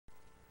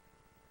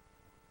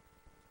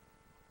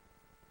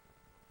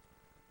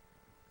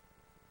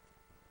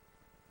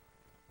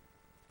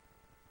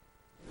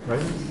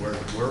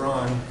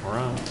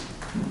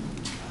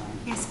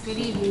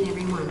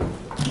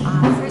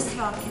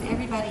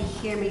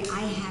hear me, I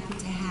happen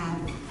to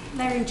have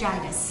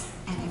laryngitis,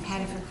 and I've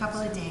had it for a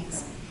couple of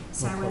days.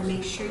 So I want to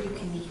make sure you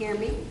can hear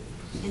me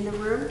in the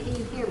room. Can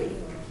you hear me?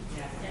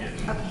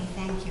 Okay,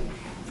 thank you.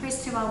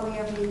 First of all, we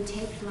are being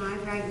taped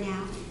live right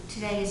now.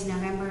 Today is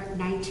November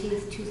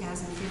 19th,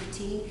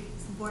 2015.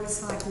 It's the Board of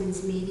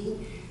Selectmen's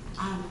meeting.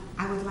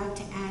 I would like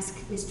to ask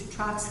Mr.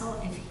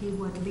 Troxel if he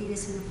would lead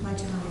us in the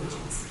Pledge of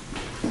Allegiance.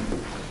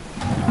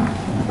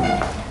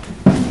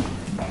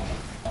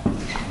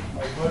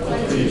 I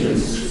pledge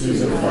allegiance to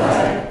the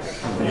flag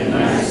of the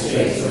United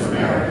States of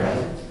America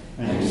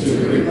and to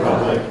the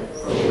republic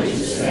for which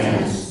it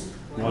stands,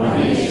 one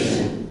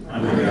nation,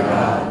 under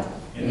God,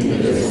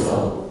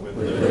 indivisible, with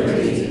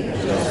liberty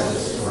and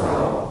justice for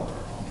all.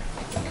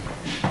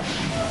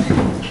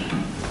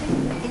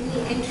 In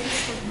the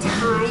interest of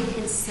time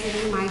and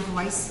saving my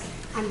voice,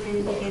 I'm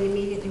going to begin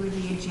immediately with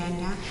the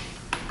agenda.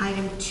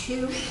 Item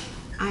 2,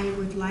 I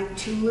would like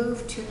to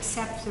move to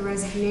accept the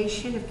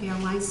resignation of Gail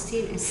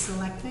Weinstein as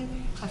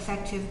Selectman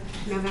effective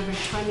November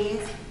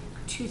 20th,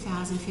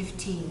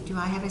 2015. Do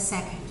I have a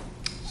second?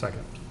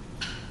 Second.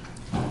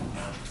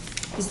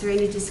 Is there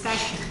any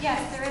discussion?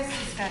 Yes, there is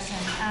discussion.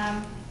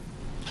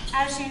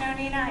 As you know,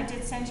 Nina, I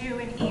did send you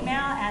an email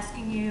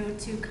asking you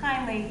to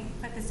kindly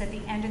put this at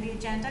the end of the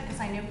agenda because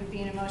I knew it would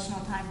be an emotional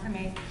time for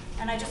me.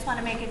 And I just want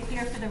to make it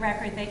clear for the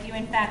record that you,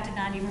 in fact, did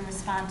not even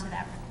respond to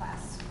that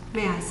request.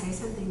 May I say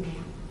something,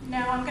 ma'am? No,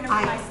 I'm going to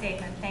read my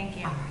statement. Thank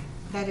you. All right.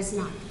 That is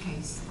not the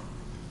case.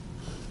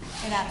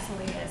 It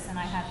absolutely is, and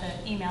I have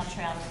the email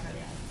trail to prove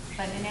it.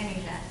 But in any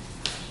event,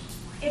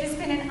 it has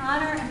been an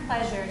honor and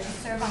pleasure to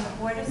serve on the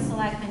Board of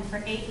Selectmen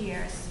for 8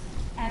 years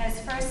and as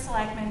first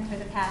Selectman for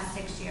the past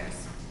 6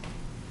 years.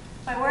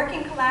 By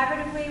working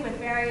collaboratively with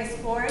various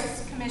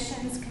boards,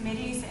 commissions,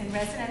 committees, and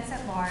residents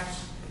at large,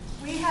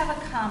 we have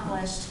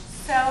accomplished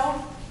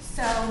so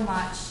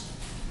much.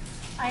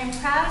 I am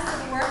proud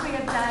of the work we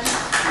have done.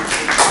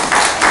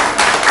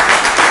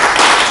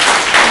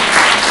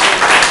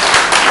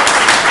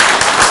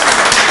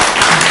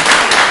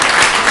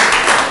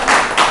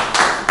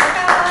 I've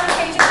got a lot of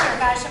pages here,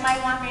 guys. You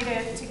might want me to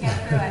get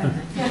through it.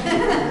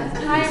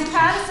 I am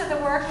proud of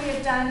the work we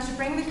have done to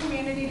bring the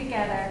community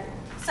together,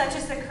 such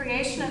as the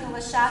creation of the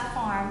Leshat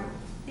Farm,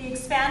 the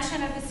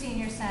expansion of the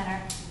Senior Center,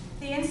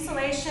 the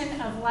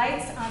installation of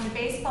lights on the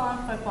baseball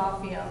and football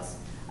fields,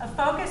 a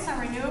focus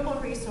on renewable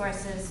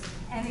resources,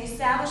 and the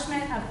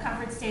establishment of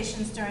comfort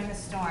stations during the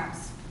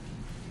storms.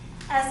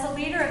 As the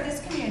leader of this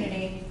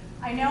community,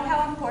 I know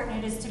how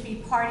important it is to be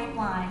party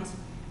blind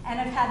and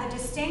have had the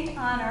distinct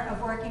honor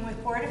of working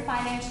with Board of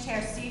Finance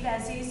Chair Steve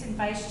Ezzies and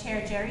Vice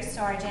Chair Jerry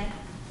Sargent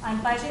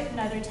on budget and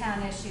other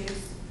town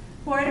issues,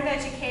 Board of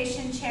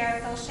Education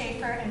Chair Phil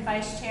Schaefer and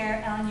Vice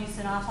Chair Ellen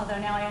Usinoff, although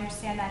now I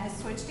understand that has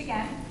switched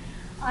again,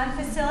 on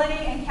facility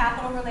and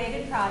capital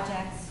related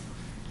projects,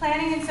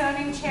 Planning and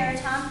Zoning Chair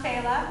Tom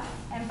Fela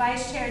and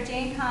Vice Chair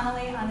Jane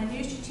Connolly on the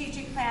new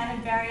strategic plan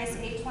and various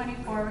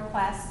 824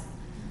 requests,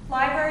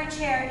 Library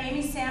Chair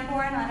Amy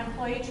Sanborn on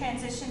employee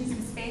transitions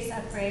and space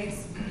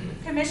upgrades,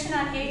 Commission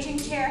on Aging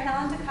Chair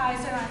Helen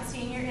DeKaiser on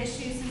senior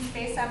issues and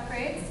space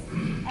upgrades,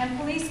 and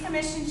Police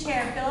Commission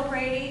Chair Bill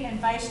Brady and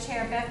Vice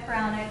Chair Beth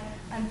Brownick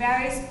on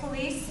various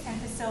police and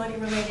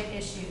facility-related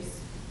issues.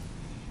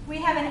 We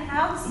have an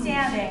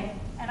outstanding,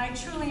 and I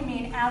truly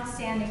mean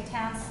outstanding,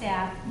 town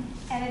staff,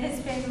 and it has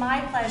been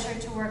my pleasure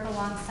to work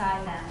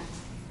alongside them.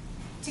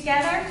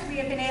 Together, we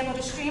have been able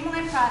to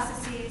streamline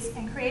processes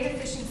and create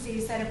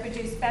efficiencies that have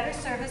produced better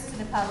service to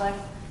the public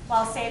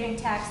while saving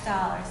tax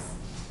dollars.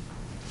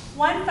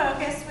 One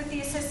focus, with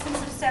the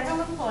assistance of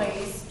several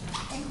employees,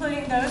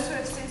 including those who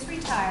have since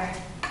retired,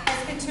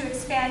 has been to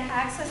expand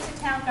access to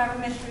town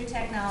government through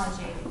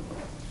technology.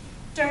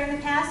 During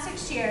the past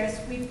 6 years,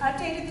 we've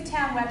updated the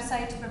town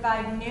website to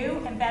provide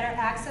new and better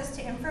access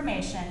to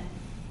information,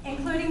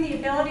 including the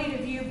ability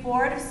to view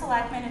Board of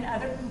Selectmen and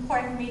other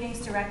important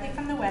meetings directly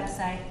from the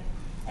website,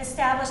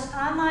 established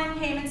online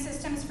payment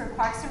systems for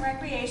Parks and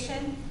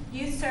Recreation,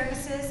 Youth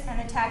Services, and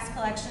the tax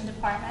collection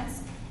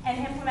departments,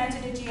 and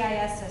implemented a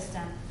GIS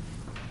system.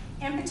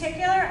 In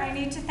particular, I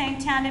need to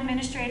thank Town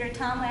Administrator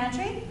Tom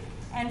Landry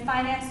and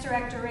Finance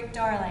Director Rick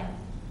Darling.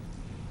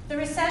 The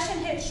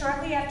recession hit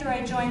shortly after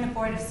I joined the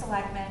Board of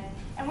Selectmen,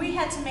 and we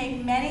had to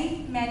make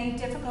many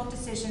difficult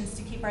decisions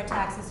to keep our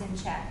taxes in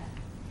check.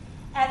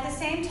 At the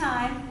same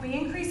time, we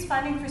increased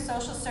funding for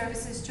social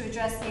services to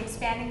address the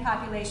expanding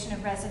population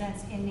of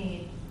residents in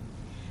need.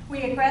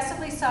 We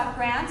aggressively sought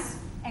grants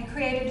and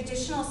created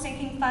additional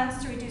sinking funds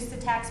to reduce the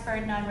tax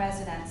burden on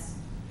residents.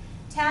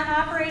 Town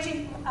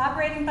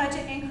operating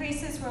budget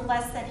increases were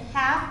less than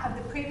half of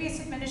the previous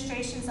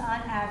administration's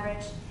on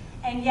average,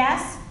 and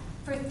yes,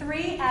 for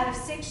 3 out of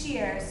 6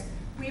 years,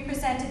 we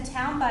presented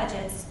town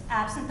budgets,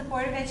 absent the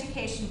Board of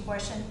Education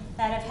portion,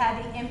 that have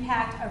had the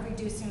impact of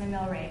reducing the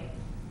mill rate.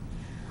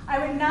 I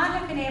would not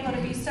have been able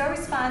to be so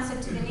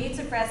responsive to the needs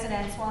of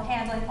residents while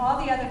handling all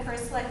the other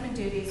First Selectman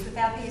duties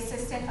without the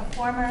assistance of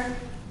former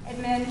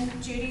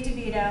admin Judy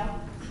DeVito,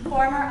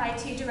 former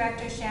IT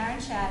Director Sharon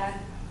Shattuck,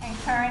 and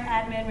current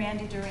admin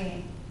Randy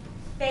Doreen.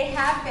 They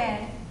have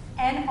been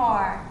and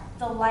are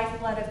the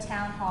lifeblood of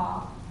Town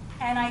Hall,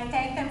 and I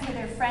thank them for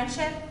their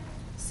friendship,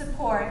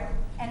 support,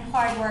 and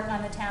hard work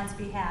on the town's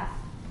behalf.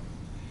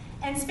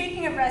 And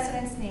speaking of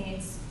residents'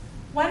 needs,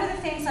 one of the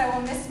things I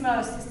will miss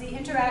most is the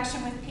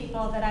interaction with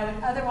people that I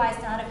would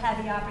otherwise not have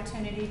had the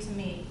opportunity to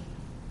meet.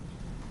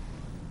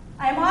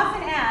 I am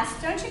often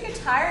asked, don't you get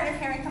tired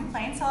of hearing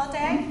complaints all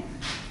day?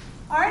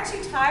 Aren't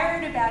you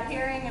tired about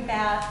hearing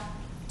about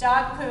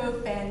dog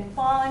poop and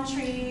fallen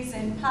trees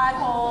and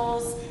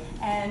potholes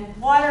and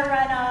water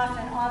runoff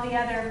and all the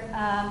other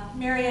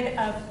myriad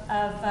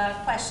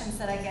of questions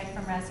that I get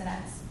from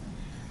residents?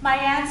 My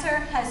answer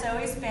has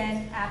always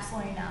been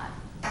absolutely not.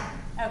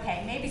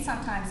 Okay, maybe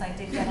sometimes I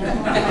did get a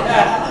little bit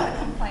of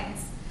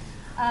complaints.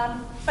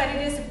 But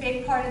it is a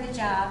big part of the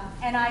job,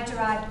 and I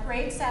derived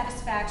great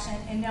satisfaction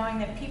in knowing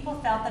that people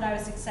felt that I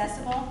was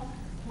accessible,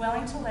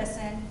 willing to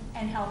listen,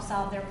 and help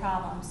solve their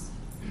problems.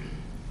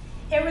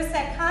 It was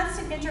that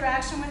constant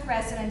interaction with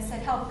residents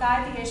that helped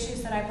guide the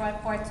issues that I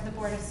brought forth to the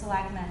Board of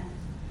Selectmen.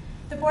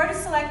 The Board of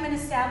Selectmen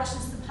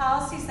establishes the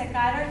policies that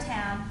guide our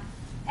town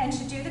and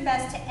should do the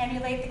best to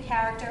emulate the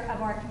character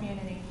of our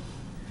community.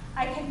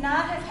 I could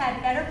not have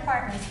had better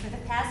partners for the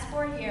past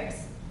 4 years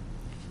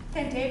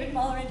than David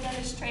Muller and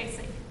Dennis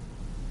Tracy.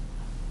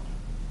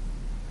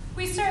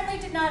 We certainly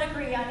did not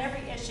agree on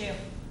every issue,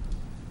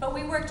 but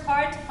we worked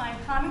hard to find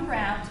common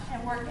ground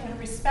and work in a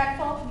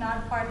respectful,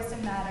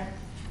 nonpartisan manner.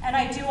 And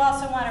I do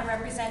also want to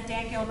represent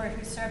Dan Gilbert,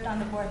 who served on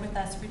the board with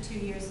us for 2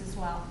 years as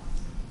well.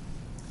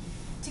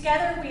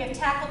 Together, we have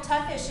tackled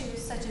tough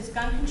issues such as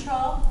gun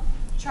control,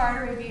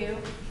 charter review,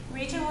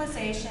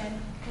 regionalization,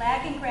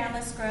 lagging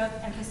groundless growth,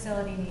 and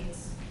facility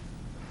needs.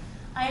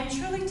 I am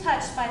truly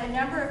touched by the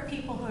number of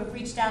people who have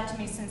reached out to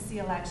me since the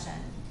election.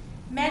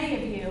 Many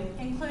of you,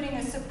 including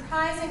a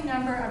surprising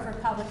number of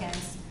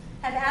Republicans,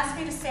 have asked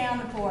me to stay on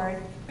the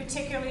board,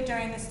 particularly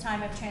during this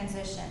time of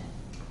transition.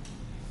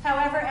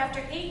 However,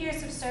 after 8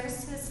 years of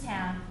service to this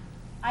town,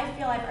 I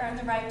feel I've earned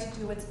the right to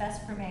do what's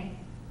best for me.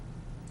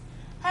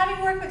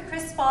 Having worked with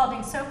Chris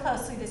Spalding so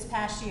closely this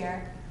past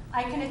year,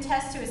 I can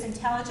attest to his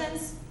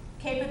intelligence,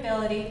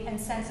 capability, and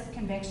sense of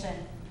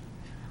conviction.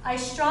 I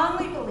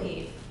strongly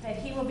believe that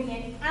he will be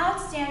an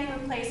outstanding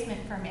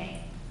replacement for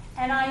me,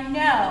 and I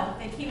know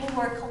that he will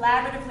work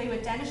collaboratively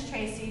with Dennis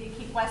Tracy to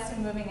keep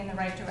Weston moving in the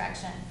right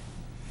direction.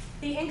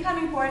 The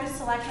incoming Board of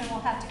Selectmen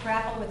will have to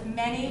grapple with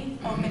many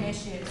open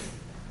issues.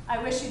 I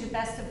wish you the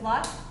best of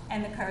luck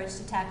and the courage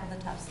to tackle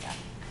the tough stuff.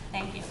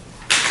 Thank you.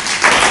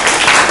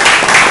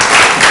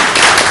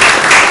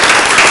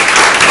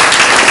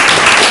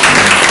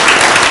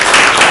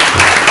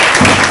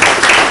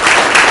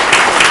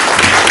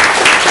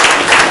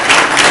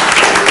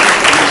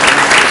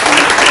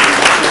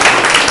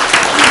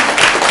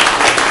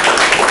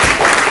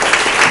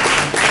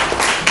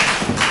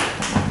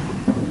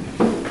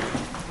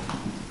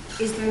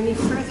 Is there any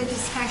further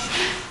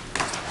discussion?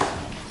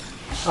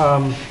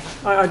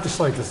 I'd just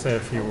like to say a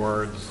few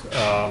words.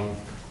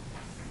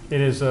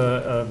 It is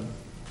a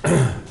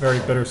very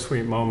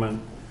bittersweet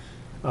moment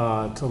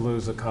to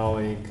lose a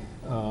colleague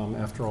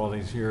after all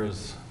these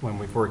years when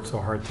we've worked so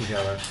hard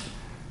together.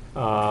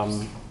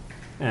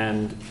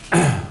 And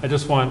I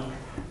just want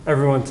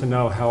everyone to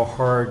know how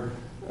hard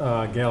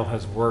Gail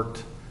has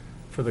worked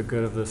for the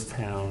good of this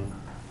town.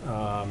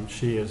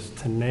 She is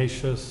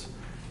tenacious,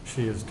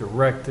 she is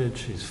directed,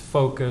 she's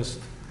focused,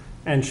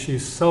 and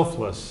she's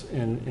selfless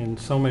in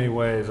so many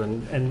ways.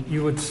 And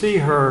you would see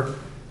her,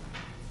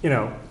 you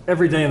know,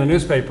 every day in the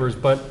newspapers,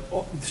 but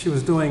she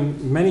was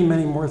doing many,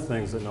 many more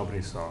things that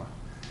nobody saw.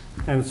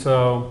 And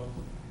so,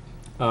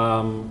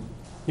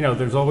 you know,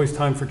 there's always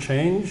time for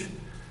change,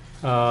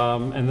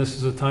 and this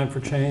is a time for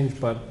change,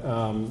 but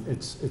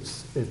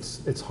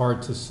it's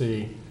hard to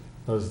see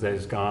those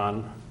days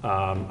gone.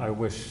 I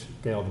wish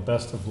Gail the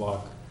best of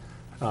luck.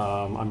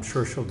 I'm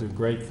sure she'll do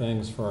great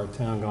things for our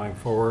town going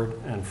forward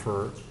and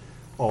for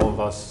all of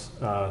us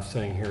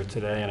sitting here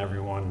today and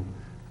everyone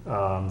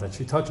that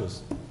she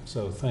touches.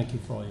 So thank you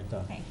for all you've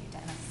done. Thank you,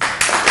 Dennis.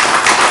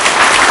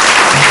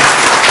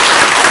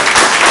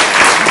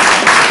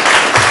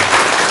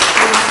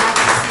 And I'd like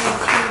to say a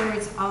few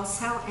words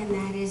also, and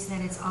that is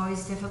that it's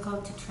always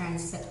difficult to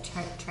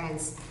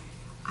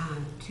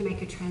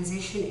make a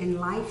transition in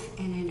life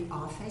and in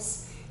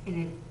office, and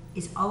it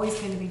is always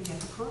going to be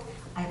difficult.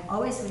 I've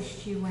always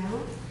wished you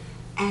well,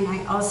 and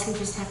I also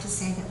just have to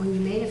say that when you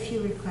made a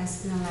few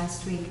requests in the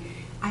last week,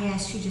 I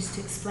asked you just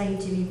to explain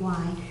to me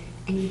why,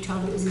 and you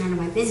told me it was none of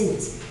my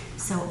business.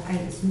 So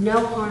there's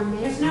no harm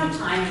there. There's no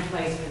time and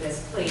place for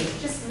this,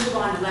 please. Just move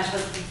on and let her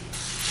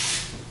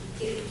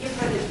give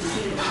her the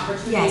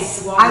opportunity Yes,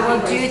 to walk. I will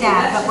do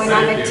that, but when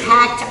I'm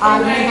attacked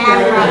on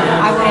camera,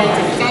 I will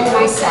defend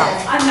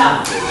myself. I'm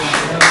not.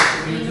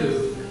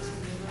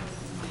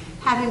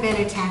 Having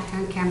been attacked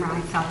on camera,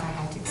 I felt I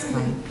had to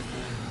explain.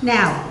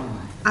 Now,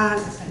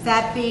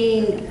 that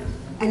being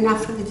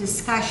enough of the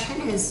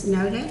discussion as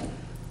noted,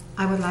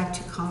 I would like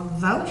to call a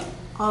vote.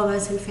 All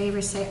those in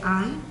favor say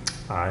aye.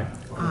 Aye.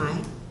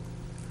 Aye.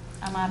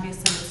 I'm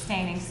obviously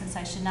abstaining since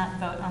I should not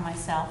vote on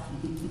myself.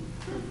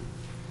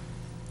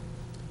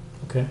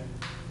 Okay.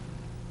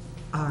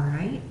 All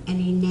right,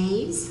 any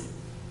nays?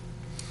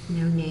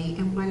 No nay,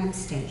 and one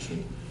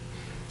abstention.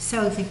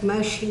 So the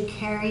motion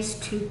carries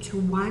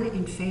 2-1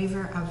 in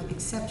favor of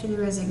accepting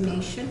the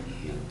resignation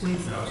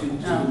with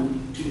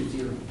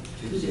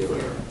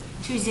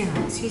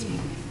 2-0, excuse me,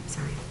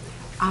 sorry.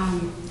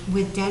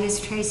 With Dennis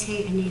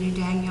Tracy, Anita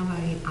Daniel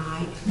voting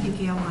aye, and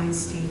Gail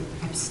Weinstein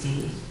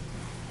abstaining.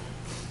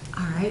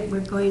 All right,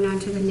 we're going on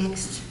to the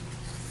next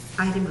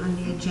item on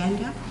the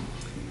agenda,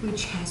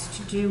 which has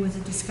to do with a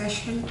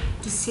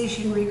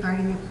decision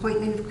regarding the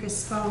appointment of Chris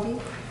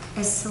Spalding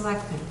as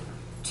selectman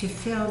to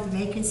fill the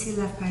vacancy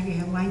left by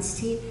Gail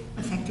Weinstein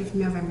effective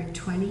November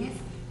 20th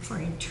for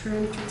a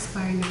term to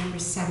expire November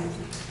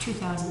 7th,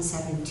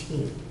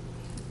 2017.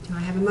 Do I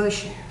have a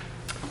motion?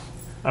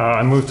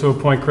 I move to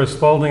appoint Chris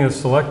Spalding as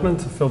selectman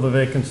to fill the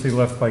vacancy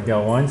left by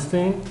Gail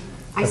Weinstein.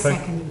 I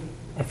second.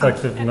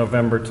 Effective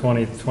November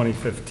 20th,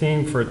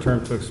 2015, for a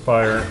term to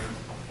expire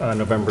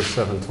November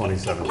 7,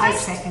 2017. I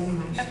second the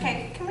motion.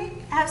 Okay, can we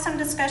have some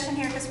discussion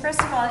here? Because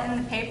first of all, in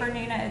the paper,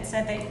 Nina, it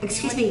said that...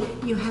 Excuse me,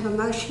 you have a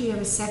motion, you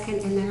have a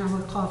second, and then I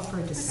will call for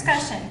a discussion.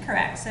 Discussion,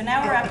 correct. So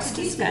now we're up to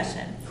Excuse me.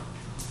 discussion.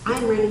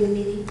 I'm running the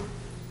meeting.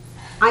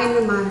 I am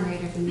the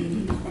moderator of the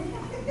meeting.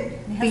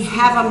 We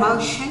have a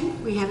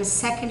motion, we have a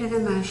second of the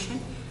motion.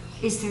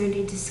 Is there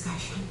any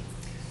discussion?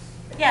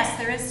 Yes,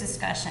 there is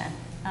discussion.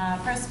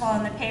 First of all,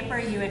 in the paper,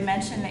 you had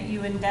mentioned that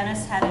you and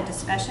Dennis had a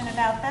discussion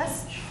about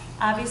this.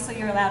 Obviously,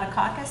 you're allowed a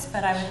caucus,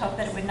 but I would hope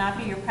that it would not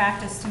be your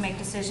practice to make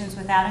decisions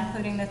without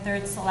including the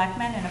third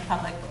selectman in a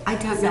public I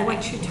don't know setting.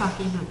 what you're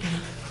talking about now.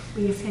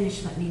 When you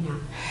finish, let me know.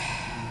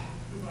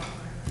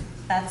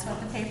 That's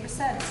what the paper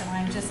said, so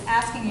I'm just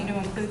asking you to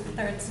include the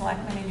third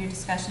selectman in your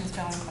discussions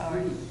going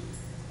forward.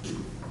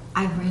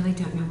 I really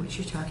don't know what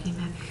you're talking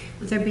about.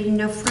 With there being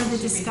no further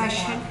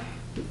discussion,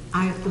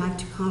 I would like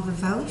to call the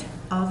vote.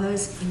 All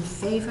those in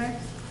favor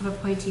of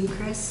appointing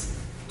Chris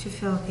to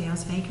fill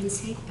Gail's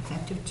vacancy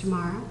effective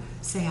tomorrow,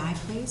 say aye,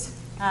 please.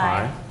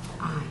 Aye.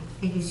 Aye.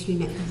 It is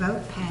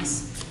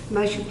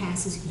motion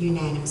passes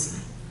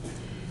unanimously.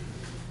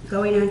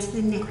 Going on to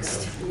the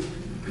next.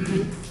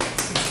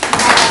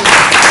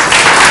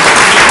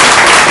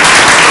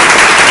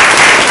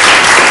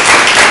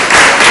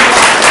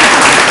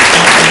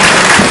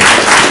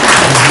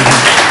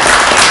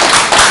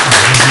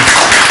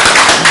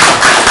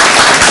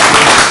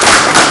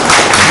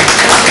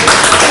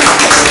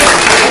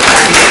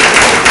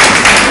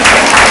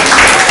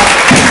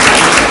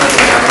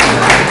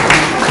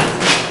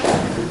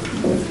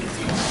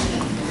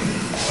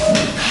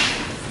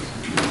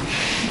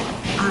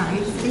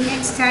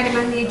 Item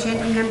on the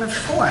agenda, number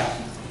 4,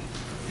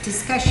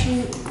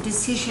 decision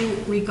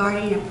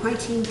regarding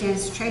appointing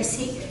Dennis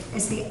Tracy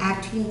as the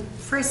acting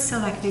first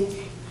selectman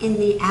in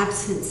the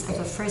absence of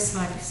the first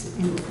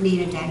selectman,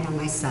 Nina Daniel,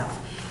 myself.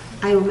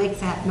 I will make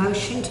that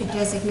motion to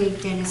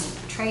designate Dennis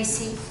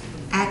Tracy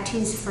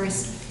acting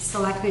first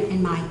selectman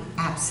in my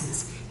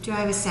absence. Do I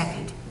have a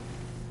second?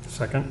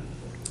 Second.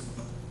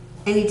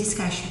 Any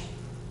discussion?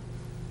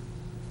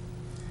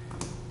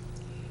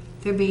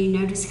 There being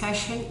no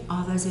discussion,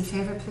 all those in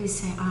favor, please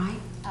say aye.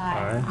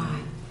 Aye.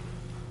 Aye.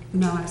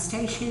 No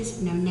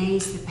abstentions, no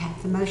nays.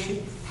 The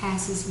motion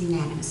passes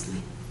unanimously.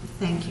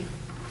 Thank you.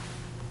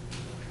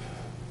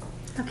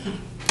 Okay.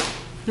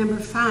 Number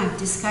 5,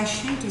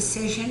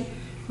 decision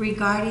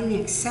regarding the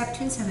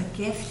acceptance of a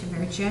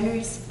very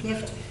generous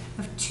gift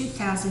of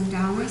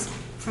 $2,000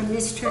 from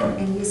Mr.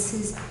 and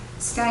Mrs.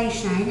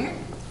 Steinschneider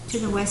to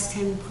the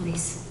Weston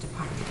Police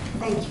Department.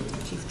 Thank you,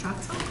 Chief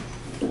Troxel.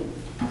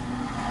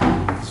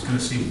 It's going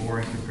to seem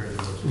boring compared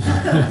to what's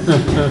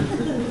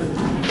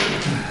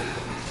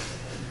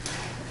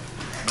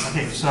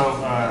Okay, so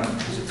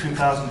there's a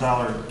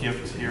 $2,000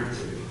 gift here.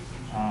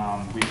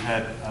 We've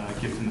had a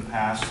gift in the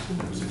past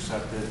that was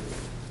accepted.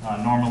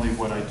 Normally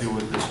what I do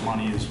with this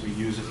money is we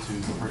use it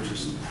to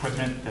purchase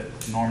equipment that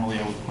normally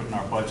I would put in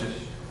our budget,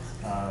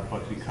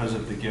 but because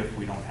of the gift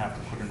we don't have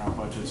to put in our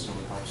budget, so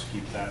it helps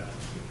keep that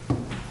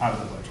out of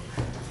the budget.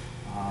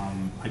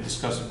 I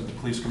discussed it with the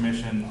police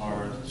commission.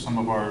 Some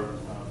of our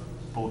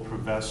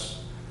bulletproof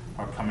vests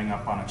are coming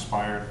up on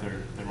expired.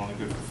 They're only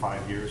good for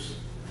 5 years.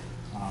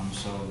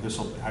 So this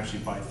will actually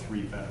buy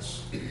 3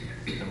 vests that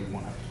we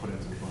won't have to put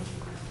into the budget.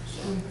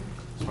 So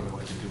that's what I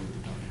like to do with the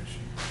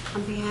donation.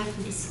 On behalf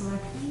of the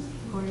Selectmen,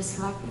 Board of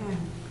Selectmen,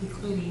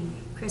 including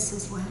Chris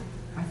as well,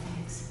 our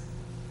thanks.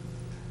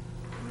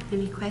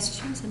 Any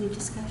questions, any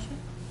discussion?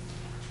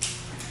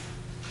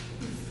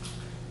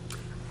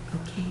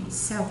 Okay,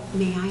 so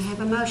may I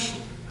have a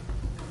motion?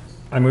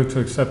 I move to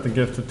accept the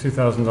gift of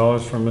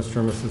 $2,000 from Mr.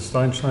 and Mrs.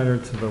 Steinschneider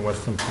to the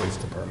Weston Police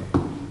Department.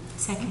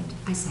 Second,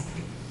 I second.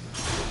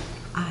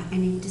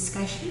 Any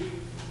discussion?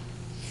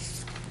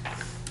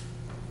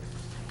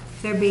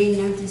 There being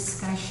no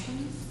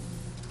discussion,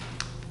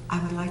 I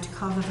would like to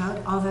call the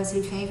vote. All those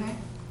in favor?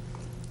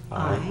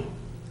 Aye.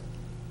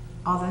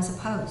 All those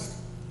opposed?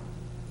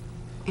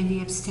 Any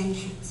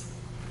abstentions?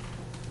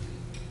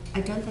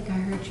 I don't think I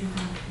heard your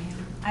vote,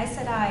 Anna. I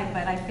said aye,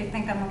 but I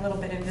think I'm a little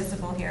bit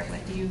invisible here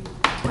with you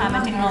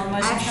commenting on the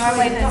motion.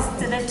 Actually,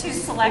 Normally, the 2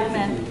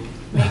 selectmen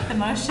make the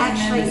motion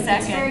Actually, and the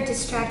it's very second.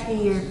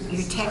 distracting, you're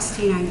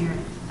texting on your,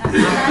 I'm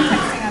not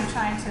texting, I'm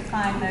trying to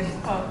find the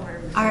quote.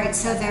 all right,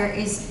 so there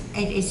is,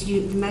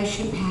 the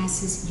motion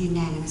passes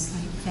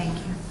unanimously. Thank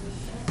you.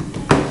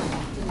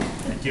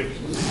 Thank you.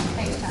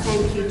 Thanks, Tom.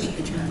 Thank you,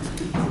 Chief Jones.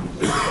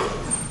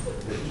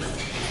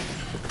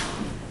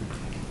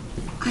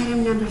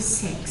 Item number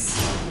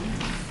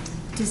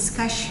 6,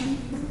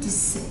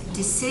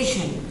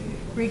 decision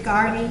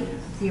regarding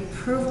the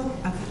approval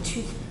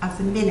of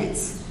the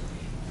minutes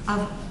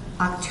of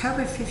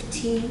October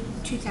 15,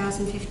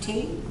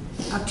 2015,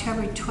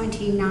 October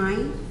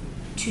 29,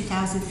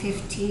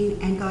 2015,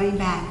 and going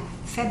back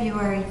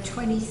February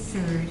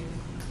 23rd,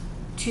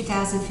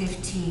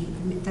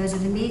 2015. Those are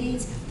the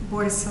meetings, the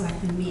Board of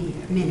Selectmen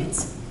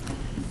minutes.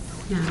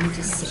 Now, let me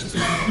just see.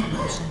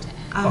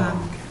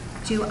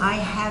 Do I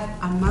have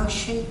a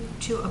motion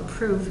to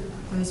approve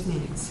those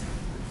minutes?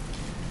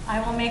 I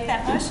will make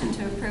that motion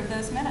to approve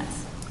those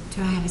minutes.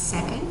 Do I have a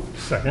second?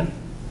 Second?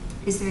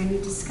 Is there any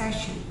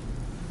discussion?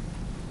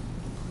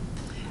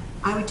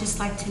 I would just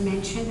like to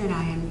mention that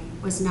I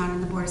was not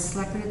on the Board of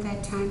Selectmen at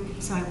that time,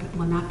 so I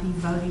will not be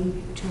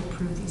voting to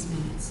approve these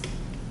minutes.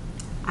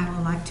 I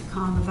would like to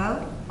call the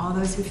vote. All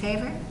those in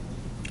favor?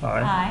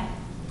 Aye.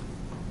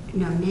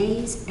 No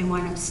nays and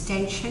 1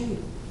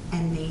 abstention,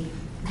 and the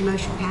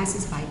motion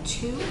passes by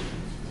 2-0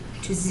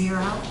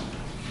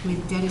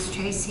 with Dennis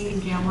Tracy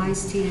and Gail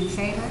Weinstein in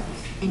favor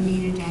and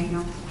Nina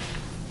Daniel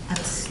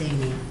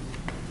abstaining.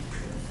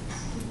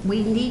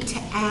 We need to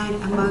add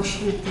a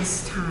motion at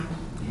this time.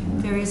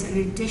 There is an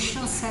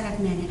additional set of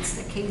minutes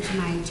that came to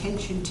my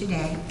attention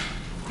today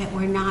that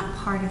were not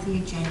part of the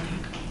agenda.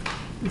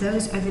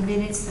 Those are the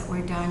minutes that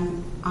were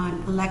done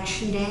on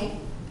Election Day.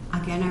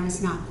 Again, I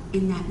was not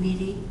in that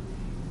meeting,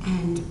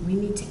 and we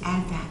need to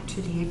add that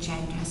to the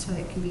agenda so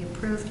that it can be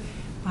approved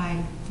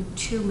by the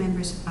 2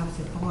 members of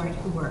the board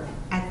who were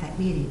at that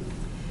meeting.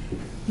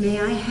 May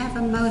I have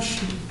a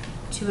motion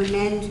to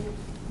amend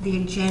the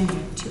agenda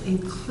to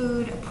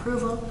include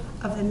approval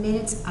of the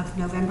minutes of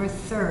November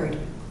 3rd,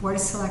 Board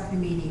of Selectmen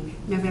meeting,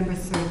 November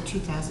 3rd,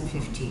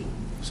 2015?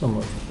 So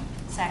moved.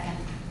 Second.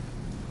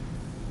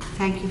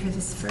 Thank you for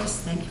this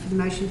first, thank you for the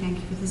motion, thank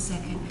you for the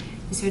second.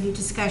 Is there any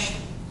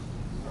discussion?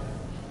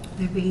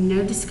 There being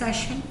no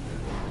discussion,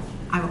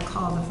 I will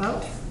call the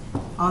vote.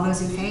 All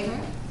those in favor?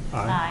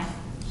 Aye.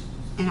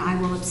 And I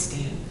will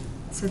abstain.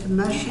 So the You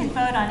can motion,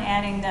 vote on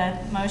adding the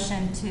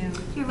motion to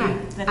You're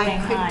right. the I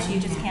thing could on. do You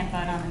just that. can't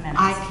vote on the minutes.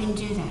 I can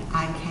do that.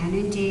 I can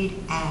indeed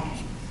add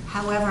it.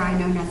 However, I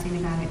know nothing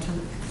about it till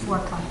 4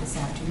 o'clock this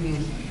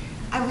afternoon.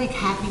 I would be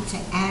happy to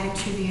add it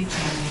to the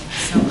agenda.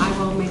 So I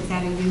will make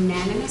that a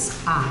unanimous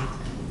aye.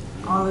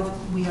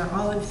 We are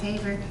all in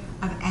favor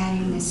of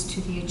adding this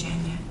to the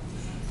agenda.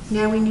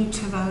 Now we need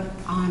to vote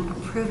on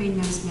approving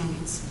those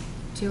minutes.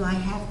 Do I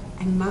have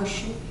a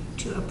motion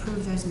to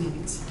approve those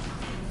minutes?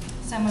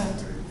 So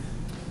moved.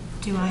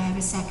 Do I have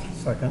a second?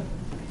 Second?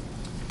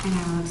 And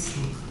I will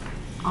abstain.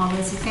 All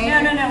those in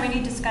favor? No, we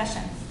need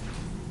discussion.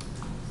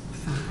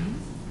 Fine.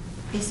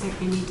 Is there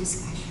any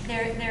discussion?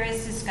 There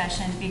is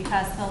discussion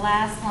because the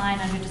last line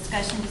under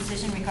discussion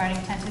decision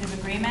regarding tentative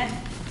agreement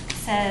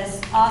says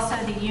also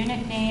the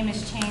unit name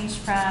is changed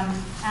from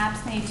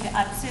APSNY to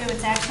UPSU.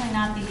 It's actually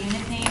not the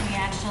unit name. We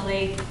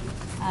actually,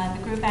 the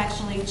group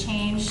actually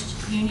changed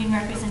union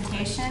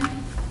representation,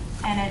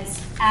 and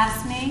it's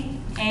AFSME,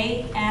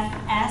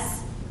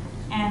 AFSME,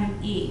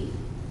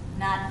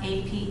 not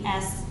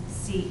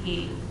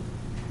APSCE.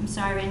 I'm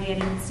sorry, Randy, I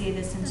didn't see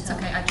this until. It's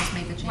okay, I just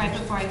made the change. Right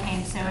before I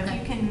came, so if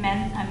you can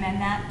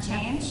amend that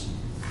change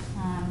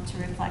to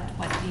reflect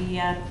what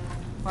the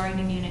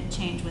bargaining unit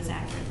change was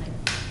accurately.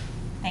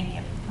 Thank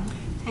you.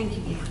 Thank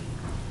you, Gail.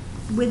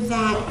 With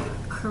that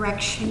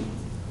correction,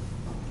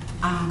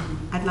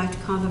 I'd like to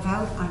call the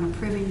vote on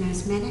approving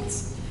those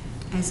minutes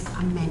as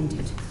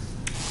amended.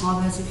 All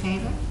those in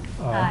favor?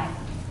 Aye.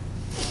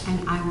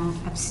 And I will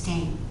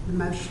abstain. The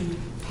motion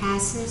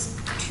passes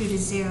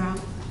 2-0.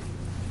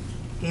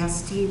 Gail,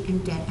 Steve,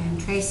 and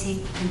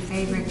Tracy in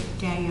favor,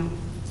 Daniel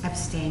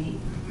abstaining.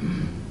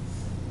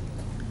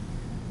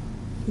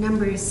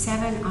 Number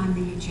 7 on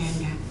the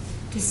agenda,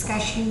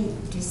 discussion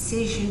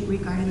decision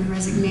regarding the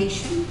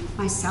resignation,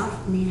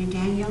 myself, Nina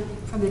Daniel,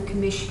 from the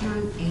Commission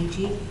on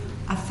Aging,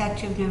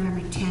 effective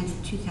November 10th,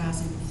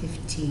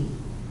 2015.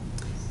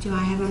 Do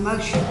I have a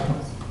motion?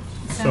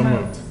 So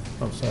moved.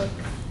 Oh, sorry.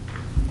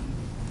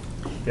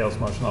 Gail's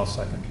motion, I'll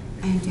second.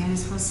 And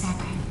Dennis will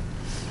second.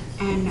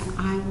 And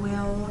I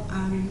will,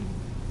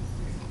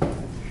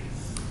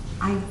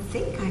 I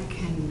think I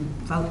can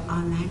vote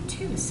on that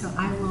too, so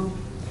I will.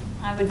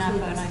 I would not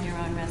include vote this. on your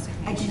own I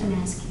resignation.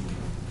 didn't ask you.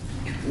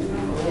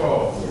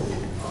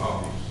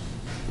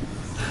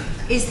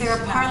 Is there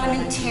a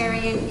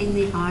parliamentarian in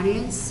the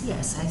audience?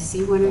 Yes, I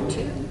see 1 or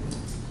 2.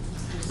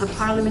 A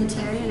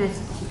parliamentarian,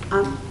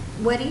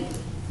 Woody,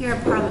 you're a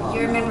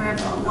member of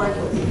the board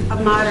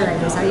of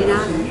moderators, are you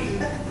not?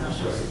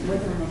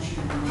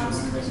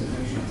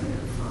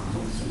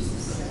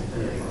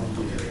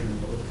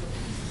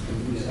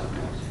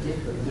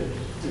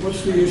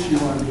 What's the issue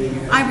on being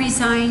here? I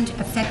resigned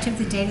effective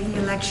the date of the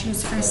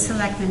elections for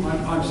Selectmen.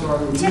 I'm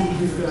sorry, would you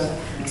repeat that?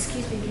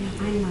 Excuse me,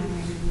 I'm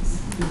moderating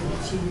this.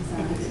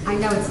 I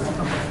know it's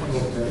difficult.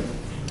 Okay.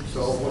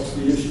 So what's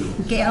the issue?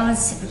 Gail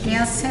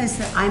says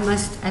that I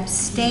must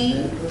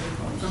abstain. I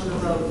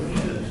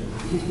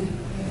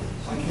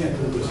can't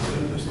do this.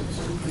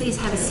 Please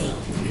have a seat.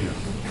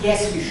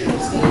 Yes, you should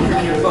abstain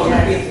from your vote. We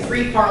have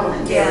 3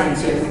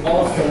 parliamentarians here,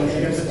 all of them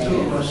should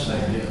abstain.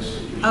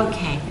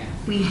 Okay,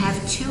 we have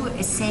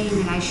 2 saying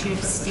that I should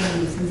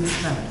abstain from this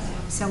vote.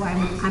 So I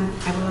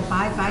will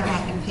abide by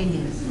that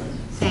opinion.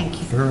 Thank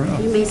you. Fair enough.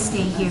 You may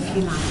stay here if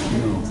you like.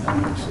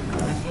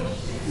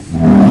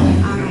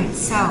 All right,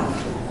 so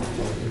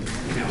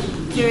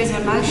there is a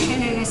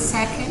motion and a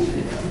second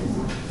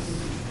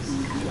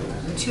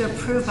to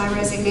approve my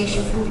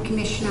resignation from the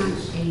Commission on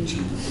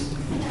Aging.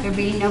 There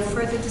being no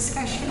further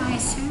discussion, I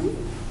assume?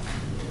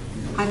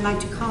 I'd like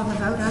to call the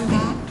vote on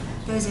that.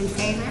 Those in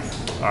favor?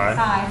 Aye.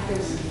 Aye.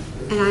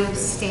 And I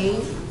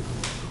abstain.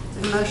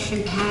 The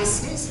motion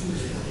passes.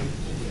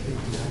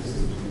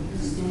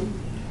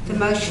 The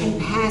motion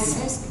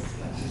passes.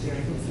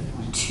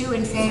 2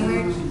 in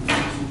favor,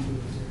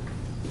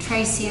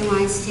 Tracy and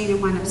Weinstein,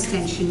 and 1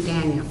 abstention,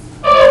 Daniel.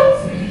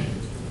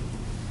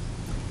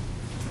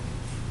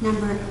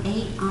 Number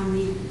 8 on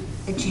the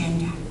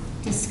agenda,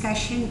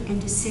 discussion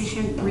and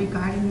decision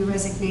regarding the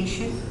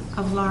resignation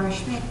of Laura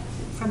Schmidt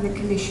from the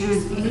Commission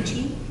on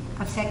Aging,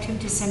 effective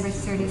December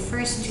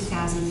 31st,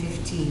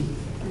 2015.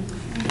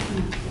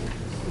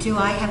 Do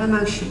I have a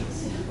motion?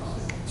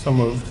 So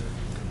moved.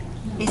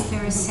 Is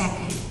there a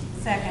second?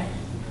 Second.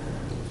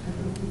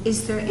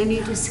 Is there any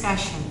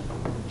discussion?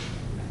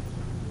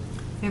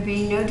 There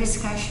being no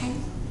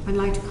discussion, I'd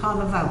like to call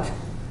the vote.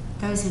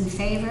 Those in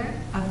favor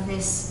of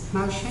this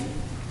motion,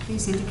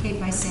 please indicate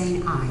by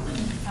saying aye.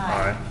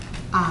 Aye.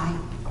 Aye.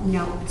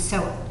 No.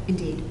 So,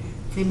 indeed,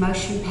 the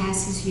motion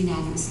passes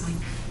unanimously.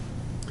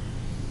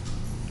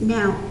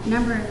 Now,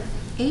 number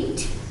 8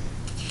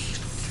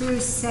 through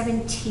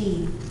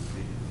 17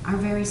 are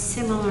very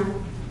similar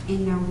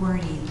in their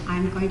wording.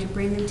 I'm going to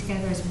bring them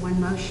together as one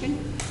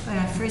motion, but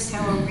at first I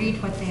will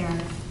read what they are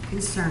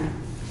concerning.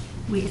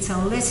 It's a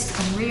list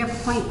of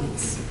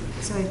reappointments.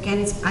 So again,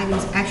 it's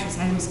items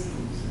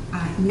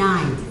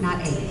 9,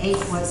 not 8.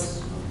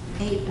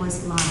 8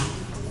 was Laura.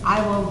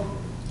 I will,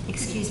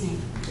 excuse me.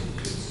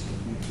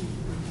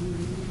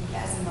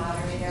 As a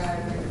moderator, I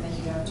would recommend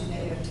you don't do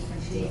that. You have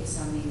different dates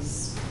on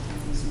these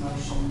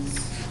motions.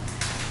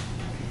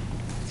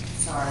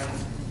 Sorry, I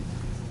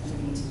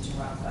didn't mean to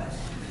interrupt, but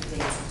the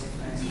dates are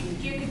different.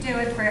 You could do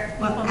it for people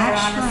Well, that are on the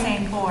actually,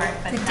 same board,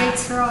 but The not.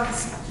 dates are all, oh,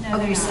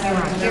 they're you're not. right.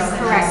 You're They're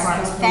correct, not.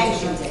 Ross. Thank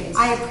you. I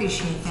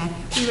appreciate that.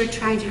 We were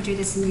trying to do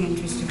this in the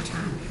interest of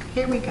time.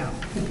 Here we go.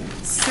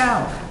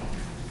 So,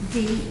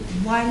 the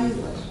one,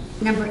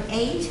 number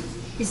 8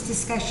 is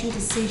discussion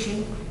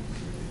decision.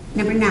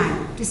 Number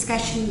 9,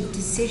 discussion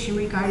decision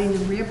regarding the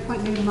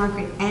reappointment of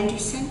Margaret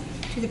Anderson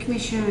to the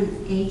Commission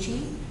on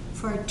Aging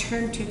for a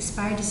term to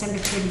expire December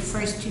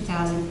 31st,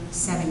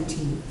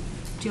 2017.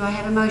 Do I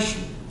have a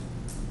motion?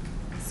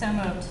 So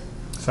moved.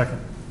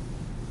 Second.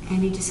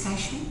 Any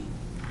discussion?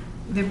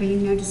 There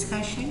being no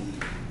discussion,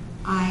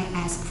 I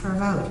ask for a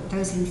vote.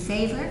 Those in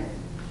favor,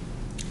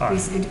 Aye.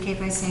 please indicate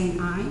by saying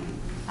aye.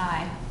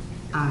 Aye.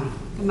 Aye.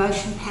 The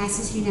motion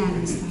passes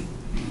unanimously.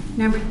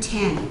 Number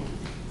 10,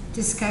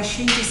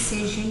 discussion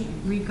decision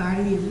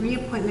regarding the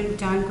reappointment of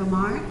Don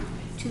Gomar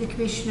to the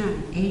Commission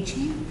on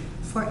Aging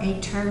for a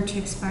term to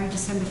expire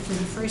December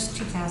 31st,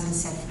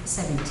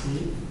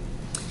 2017.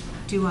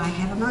 Do I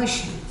have a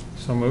motion?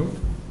 So moved.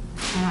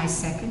 And I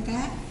second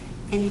that.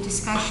 Any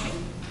discussion?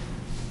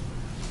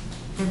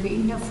 There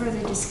being no further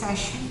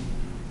discussion,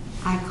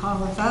 I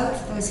call a vote.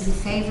 Those in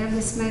favor of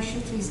this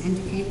motion, please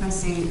indicate by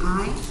saying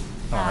aye.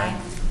 Aye.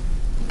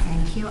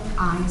 Thank you.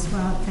 Aye as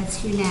well.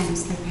 That's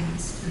unanimously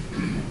passed.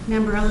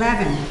 Number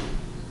 11,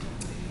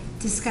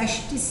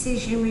 discussion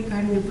decision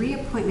regarding the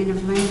reappointment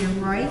of Linda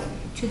Roy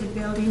to the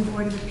Building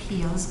Board of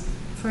Appeals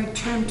for a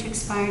term to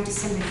expire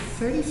December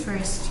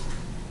 31st,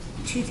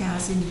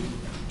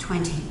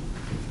 2020.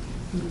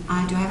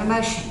 Do I have a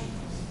motion?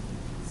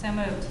 So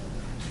moved.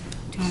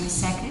 Do I have a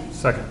second?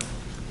 Second.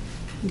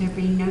 There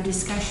being no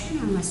discussion,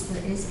 unless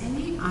there is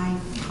any, I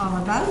call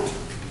a vote.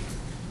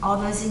 All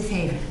those in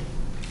favor?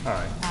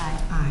 Aye.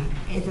 Aye.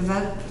 Aye. The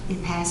vote,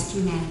 it passed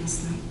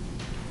unanimously.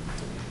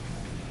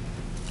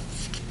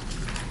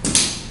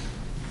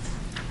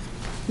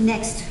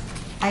 Next,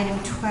 item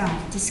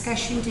 12,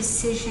 discussion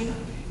decision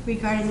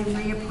regarding the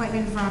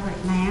reappointment of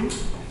Robert Lamb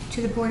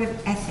to the Board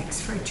of Ethics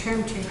for a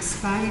term to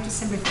expire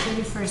December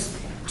 31st,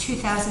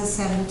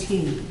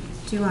 2017.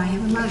 Do I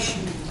have a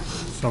motion?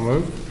 So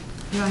moved.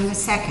 Do I have a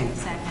second?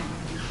 Second.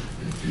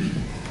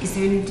 Is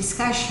there any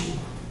discussion?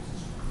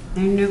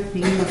 There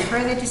being no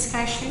further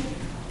discussion,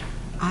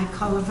 I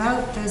call a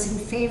vote. Those in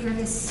favor of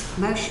this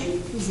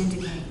motion, please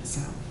indicate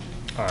so.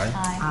 Aye.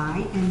 Aye.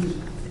 Aye, and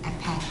that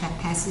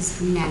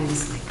passes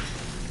unanimously.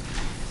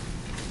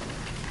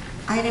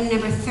 Item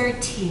number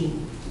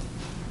 13,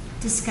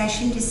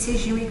 Discussion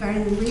decision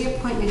regarding the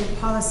reappointment of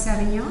Paula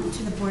Savignon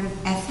to the Board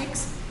of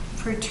Ethics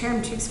for a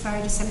term to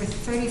expire December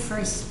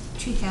 31st,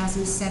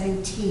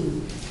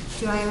 2017.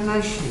 Do I have a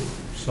motion?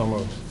 So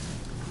moved.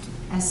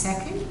 A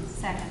second?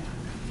 Second.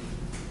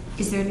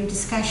 Is there any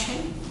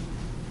discussion?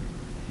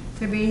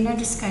 There being no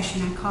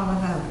discussion, I call a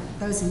vote.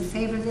 Those in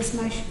favor of this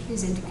motion,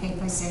 please indicate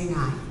by saying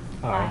aye.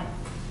 Aye.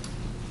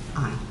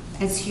 Aye.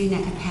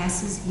 It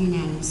passes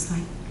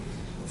unanimously.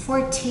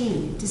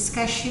 14,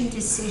 discussion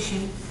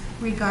decision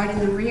regarding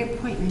the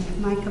reappointment of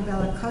Michael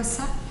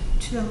Bellacosa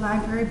to the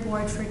Library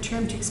Board for a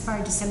term to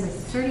expire December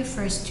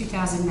 31st,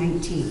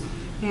 2019.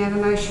 May I have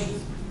a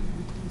motion?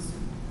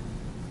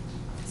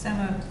 So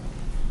moved.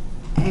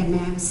 And may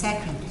I have a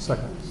second?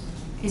 Second.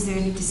 Is there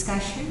any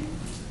discussion?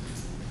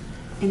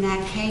 In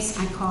that case,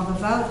 I call the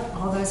vote.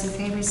 All those in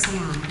favor say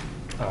aye.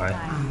 Aye.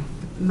 Aye.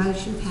 The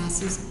motion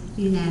passes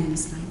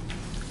unanimously.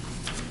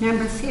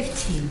 Number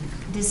 15,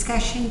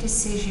 discussion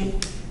decision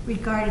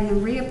regarding the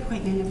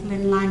reappointment of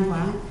Lynn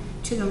Langlois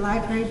to the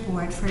Library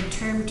Board for a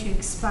term to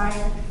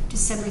expire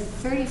December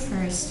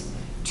 31st,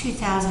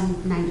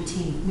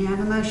 2019. May I have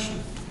a motion?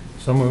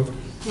 So moved.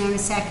 May I have a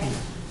second?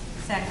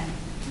 Second.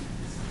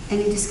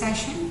 Any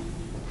discussion?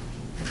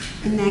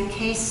 In that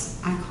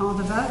case, I call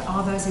the vote.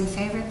 All those in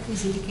favor,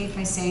 please indicate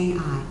by saying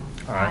aye.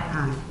 Aye.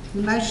 Aye.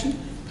 The motion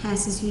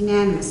passes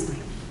unanimously.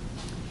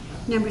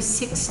 Number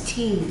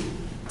 16,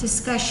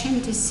 discussion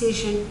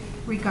decision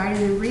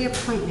regarding the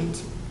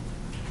reappointment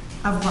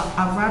of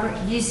Robert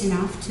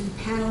Usinoff to the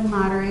panel of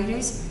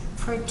moderators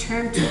for a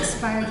term to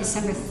expire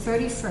December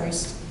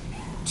 31st,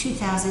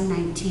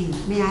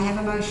 2019. May I have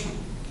a motion?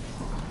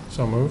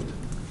 So moved.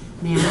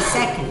 May I have a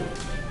second?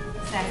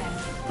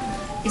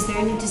 Second. Is there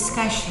any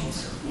discussion?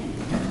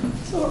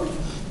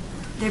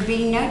 There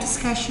being no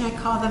discussion, I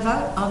call the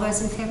vote. All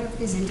those in favor,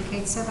 please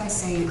indicate so by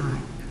saying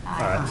aye.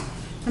 Aye.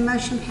 The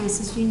motion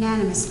passes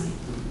unanimously.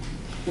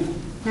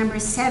 Number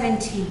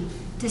 17,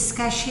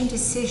 discussion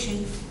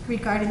decision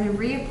regarding the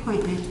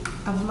reappointment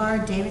of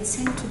Laura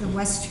Davidson to the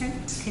Western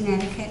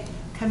Connecticut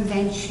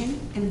Convention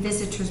and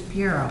Visitors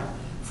Bureau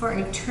for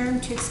a term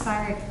to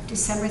expire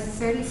December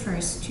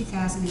 31st,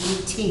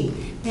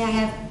 2018. May I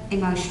have a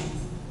motion?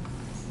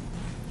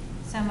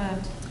 So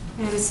moved.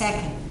 May I have a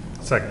second?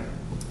 Second.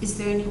 Is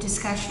there any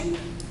discussion?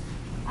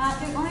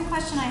 The only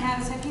question I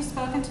have is, have you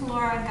spoken to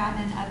Laura and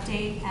gotten an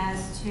update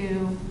as to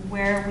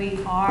where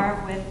we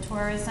are with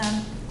tourism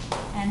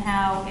and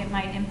how it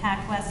might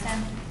impact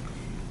Weston?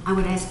 I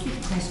would ask you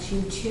a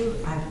question too,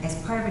 as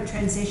part of a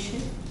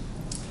transition.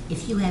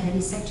 If you have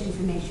any such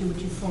information,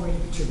 would you forward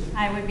it to me?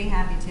 I would be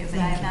happy to, but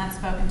I Thank have not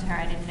spoken to her.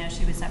 I didn't know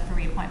she was up for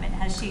reappointment.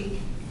 Has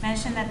she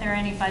mentioned that there are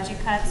any budget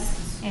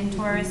cuts in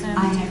tourism?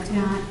 I have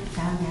not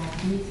found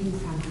out anything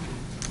from her.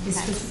 This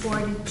Okay. was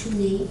forwarded to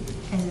me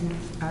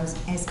as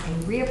a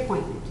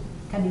reappointment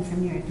coming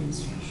from your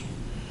administration.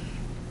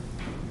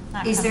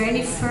 Not Is there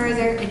any comfortable with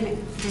it. further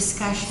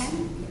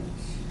discussion?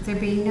 There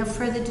being no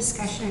further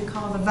discussion, I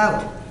call the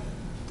vote.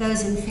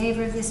 Those in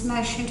favor of this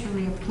motion to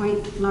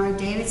reappoint Laura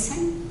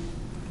Davidson,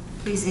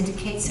 please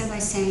indicate so by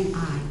saying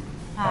aye.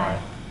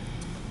 Aye.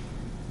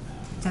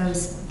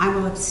 Those, I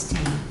will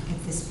abstain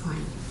at this point.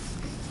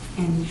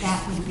 And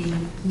that would be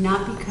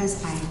not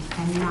because I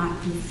am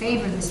not in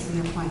favor of this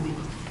reappointment,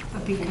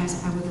 but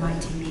because I would like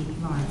to meet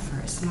Laura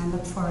first. And I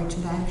look forward to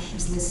that if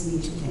she's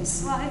listening to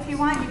this. Well, if you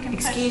want, you can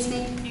push. Excuse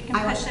me? You can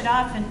I will- push it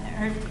off and,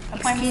 or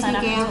appointment's Excuse not me,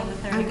 up Gail, until the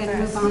 31st. I'm going to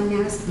move on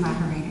now as the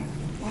moderator.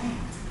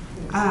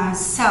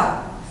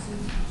 So,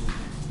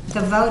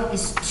 the vote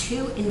is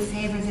 2 in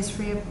favor of this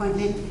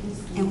reappointment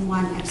and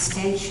 1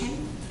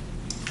 abstention.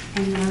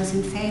 And those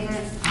in favor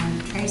are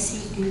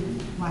Tracy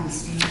and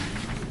Weinstein.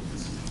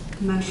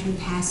 Motion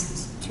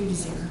passes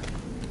 2-0.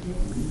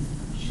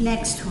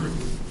 Next one.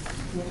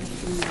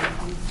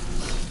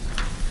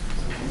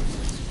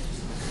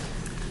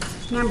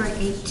 Number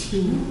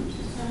 18,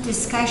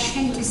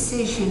 discussion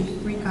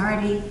decision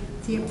regarding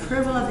the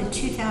approval of the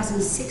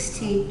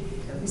 2016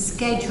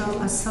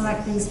 schedule of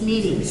Selectmen's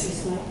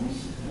meetings.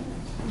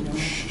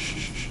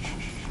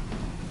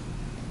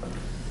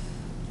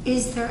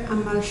 Is there a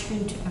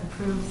motion to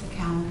approve the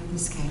calendar, the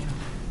schedule?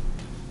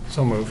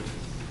 So moved.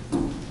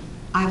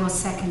 I will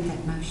second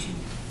that motion.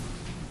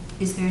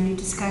 Is there any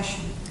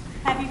discussion?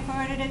 Have you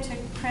forwarded it to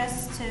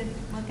Chris to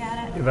look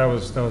at it? That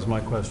was my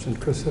question.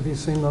 Chris, have you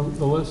seen the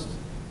list?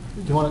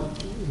 Do you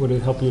want, would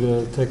it help you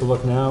to take a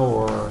look now,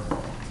 or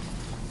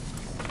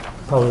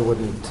probably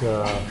wouldn't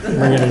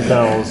ring any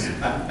bells?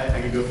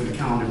 I could go through the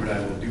calendar, but I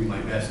will do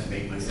my best to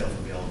make myself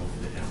available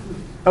for the town.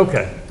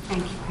 Okay.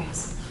 Thank you,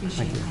 Chris.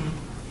 Appreciate Thank you. that.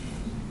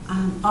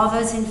 All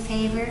those in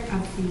favor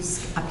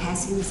of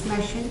passing this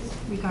motion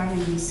regarding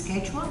the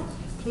schedule,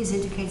 please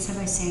indicate so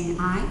by saying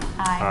aye.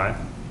 Aye.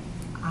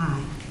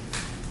 Aye.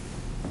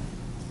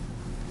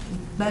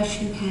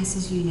 Motion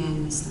passes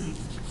unanimously.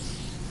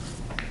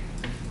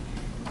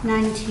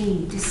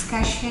 19,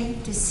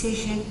 discussion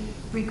decision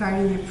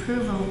regarding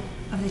approval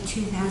of the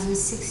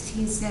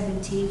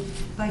 2016-17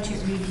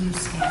 budget review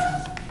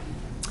schedule.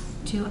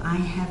 Do I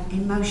have a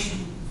motion?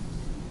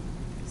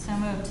 So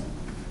moved.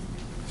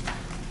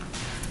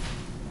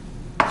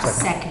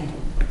 Second.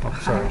 Oh, All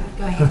sorry. right,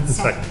 go ahead.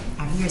 Second.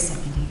 All right, you're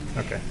seconding.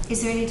 Okay.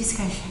 Is there any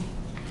discussion?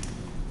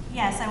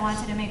 Yes, I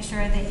wanted to make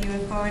sure that you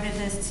had forwarded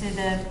this to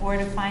the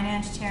Board of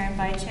Finance Chair and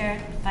Vice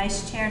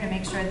Chair to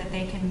make sure that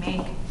they can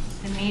make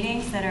the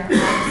meetings that are on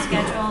the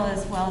schedule,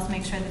 as well as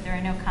make sure that there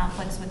are no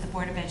conflicts with the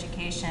Board of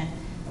Education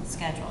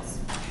schedules.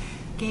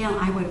 Gail,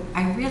 I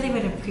really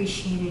would have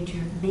appreciated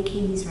your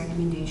making these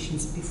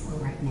recommendations before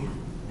right now.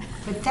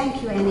 But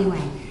thank you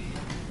anyway.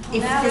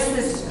 If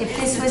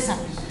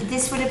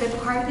this would have been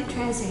part of the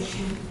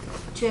transition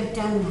to have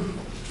done that.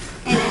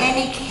 In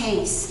any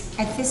case,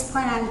 at this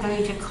point, I'm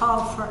going to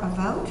call for a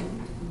vote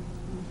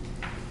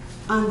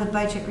on the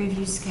budget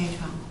review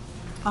schedule.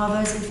 All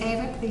those in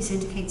favor, please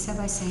indicate so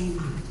by saying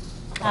aye.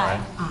 Aye.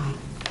 Aye.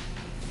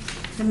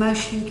 The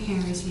motion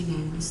carries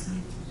unanimously.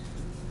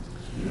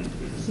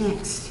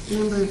 Next,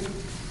 number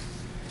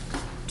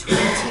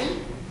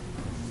 20.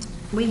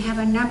 We have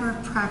a number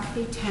of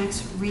property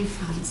tax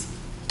refunds.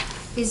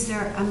 Is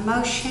there a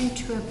motion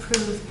to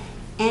approve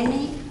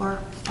any or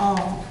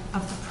all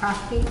of the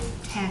property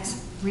tax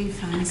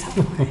refunds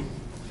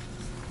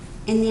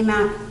in the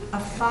amount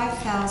of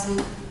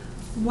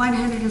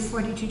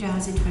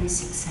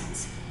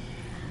 $5,142.26?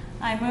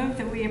 I move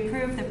that we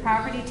approve the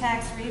property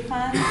tax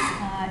refunds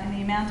in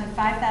the amount of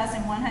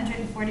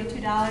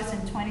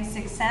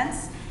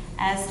 $5,142.26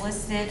 as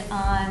listed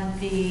on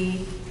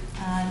the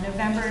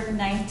November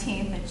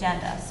 19th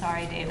agenda.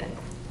 Sorry, David.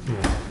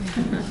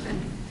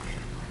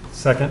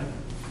 Second?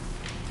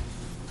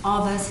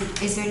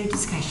 Is there any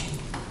discussion?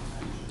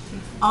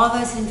 All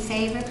those in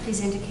favor, please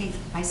indicate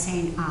by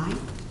saying aye.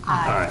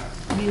 Aye.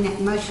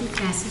 Motion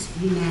passes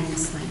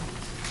unanimously.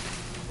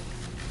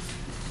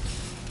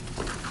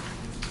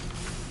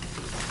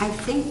 I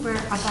think we're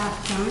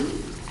about done.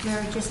 There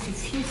are just a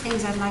few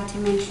things I'd like to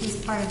mention as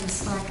part of the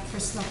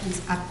Selectmen's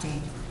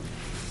update.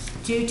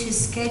 Due to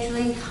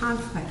scheduling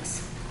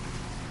conflicts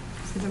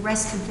for the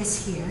rest of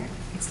this year,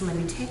 it's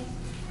limited,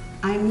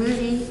 I'm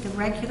moving the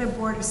regular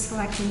Board of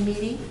Selectmen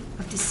meeting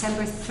of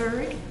December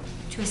 3rd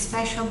to a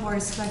special Board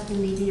of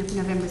Selectmen meeting of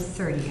November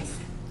 30th.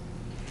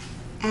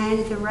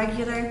 And the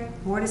regular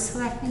Board of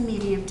Selectmen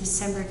meeting of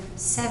December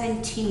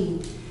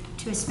 17th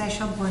to a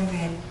special Board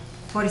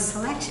of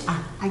Selection,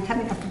 I'm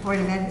coming up the Board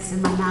of Ed, it's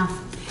in my mouth.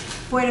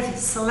 Board of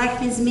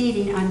Selectmen's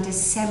meeting on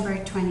December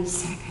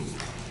 22nd.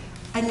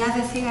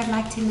 Another thing I'd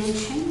like to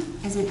mention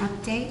as an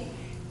update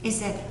is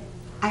that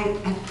I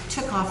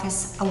took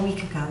office a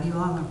week ago. You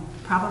all are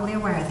probably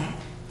aware of that.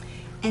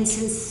 And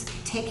since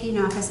taking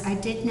office, I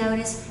did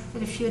notice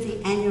that a few of the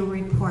annual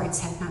reports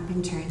have not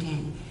been turned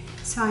in.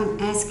 So I'm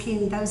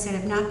asking those that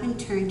have not been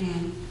turned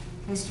in,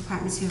 those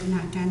departments who have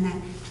not done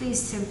that,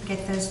 please to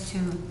get those to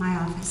my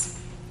office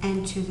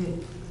and to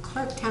the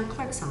town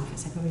clerk's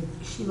office. I believe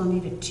she will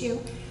need it too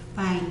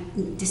by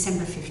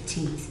December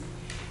 15th.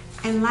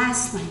 And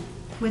lastly,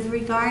 with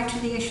regard to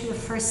the issue of the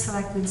first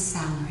selectman's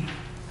salary,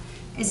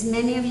 as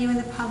many of you in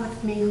the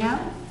public may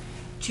know,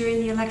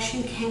 during the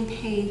election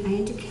campaign, I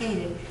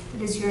indicated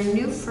that as your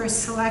new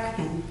first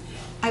selectman,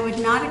 I would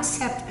not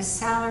accept a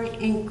salary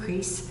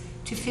increase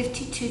to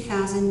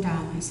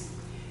 $52,000,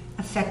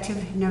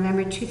 effective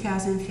November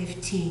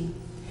 2015,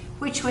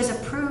 which was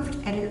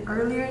approved at an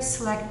earlier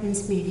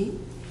selectmen's meeting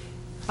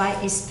by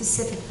a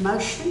specific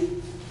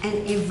motion and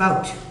a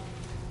vote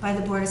by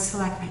the Board of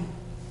Selectmen.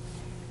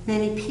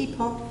 Many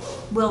people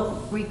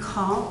will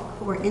recall,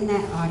 who were in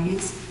that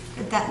audience,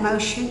 that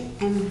motion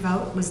and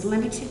vote was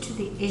limited to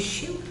the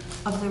issue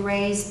of the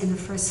raise in the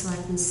first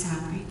selectman's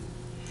salary.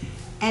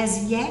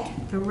 As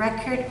yet, the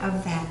record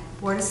of that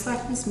Board of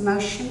Selectmen's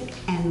motion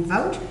and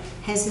vote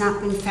has not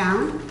been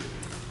found,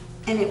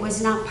 and it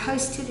was not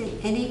posted in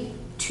any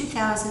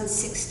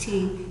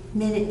 2016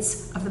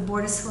 minutes of the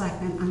Board of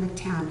Selectmen on the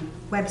town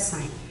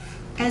website,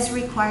 as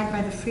required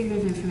by the Freedom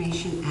of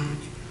Information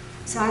Act.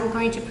 So I'm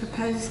going to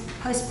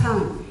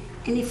postpone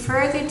any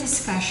further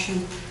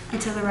discussion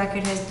until the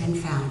record has been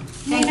found.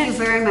 Thank you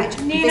very much.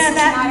 Nina, This is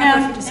not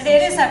up for discussion.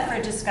 it is up for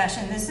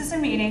discussion. This is a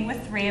meeting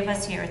with 3 of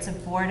us here. It's a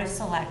Board of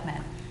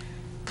Selectmen.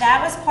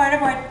 That was part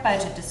of our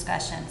budget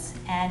discussions,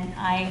 and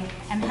I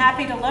am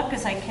happy to look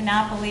because I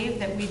cannot believe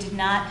that we did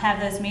not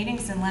have those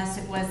meetings unless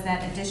it was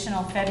that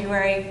additional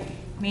February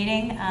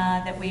meeting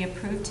that we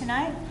approved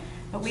tonight.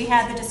 But we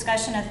had the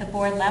discussion at the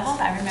board level.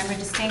 I remember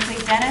distinctly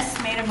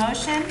Dennis made a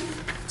motion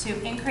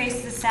to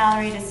increase the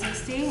salary to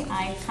 60.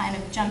 I kind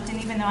of jumped in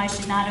even though I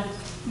should not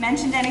have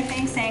mentioned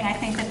anything, saying I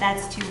think that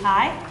that's too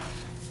high.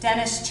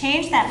 Dennis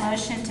changed that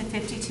motion to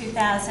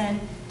 52,000.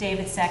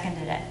 David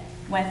seconded it.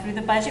 Went through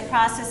the budget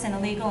process in a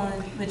legal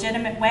and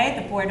legitimate way.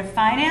 The Board of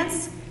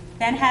Finance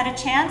then had a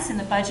chance in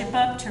the budget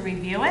book to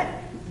review it.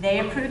 They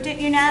approved it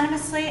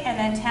unanimously, and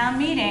then town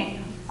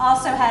meeting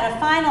also had a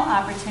final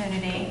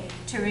opportunity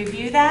to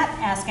review that,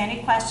 ask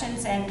any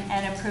questions, and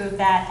approve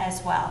that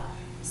as well.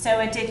 So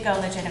it did go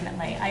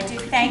legitimately. I do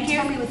thank you.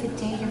 Tell me what the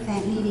date of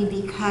that meeting,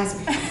 because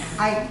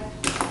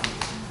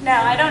No,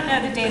 I don't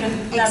know the date of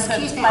the budget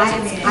excuse me,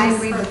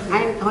 meeting.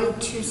 I'm going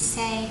to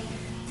say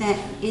that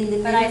in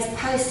the But minutes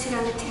posted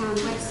on the town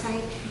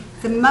website,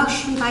 the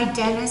motion by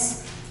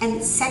Dennis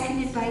and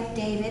seconded by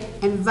David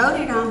and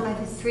voted on by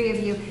the three of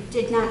you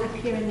did not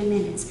appear in the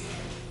minutes.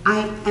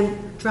 I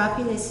am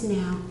dropping this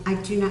now. I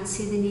do not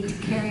see the need to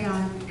carry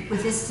on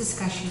with this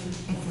discussion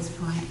at this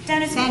point.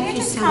 Dennis, Thank can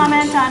you just so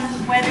comment much.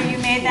 on whether you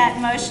made that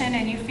motion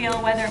and you feel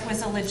whether it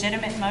was a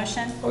legitimate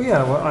motion? Oh,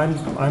 yeah, well,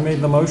 I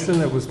made the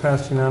motion, it was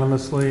passed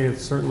unanimously,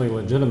 it's certainly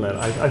legitimate.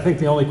 I think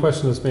the only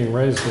question that's being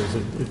raised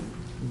is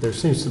there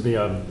seems to be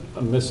a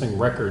missing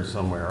record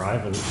somewhere. I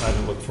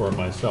haven't looked for it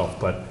myself,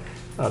 but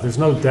there's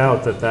no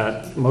doubt that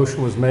that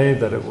motion was made,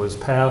 that it was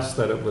passed,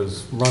 that it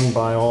was run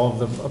by all of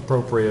the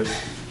appropriate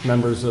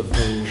members of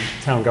the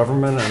town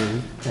government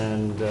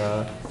and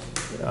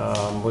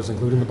was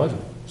included in the budget,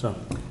 so.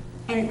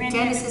 And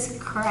Dennis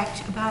is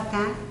correct about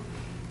that.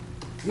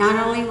 Not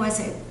only was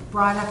it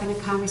brought up in a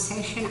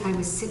conversation, I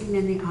was sitting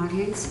in the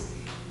audience.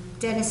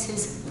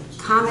 Dennis's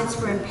comments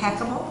were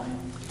impeccable.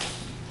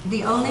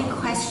 The only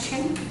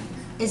question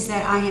is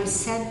that I have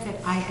said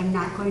that I am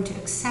not going to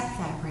accept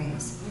that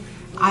raise.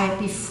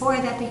 Before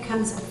that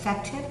becomes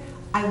effective,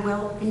 I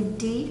will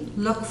indeed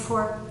look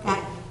for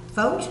that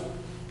vote,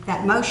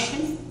 that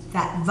motion,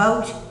 that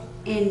vote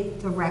in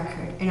the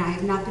record, and I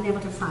have not been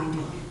able to find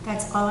it.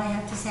 That's all I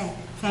have to say.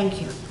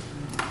 Thank you.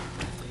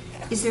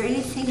 Is there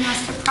anything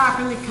else to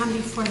properly come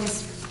before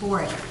this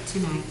board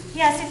tonight?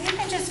 Yes, if you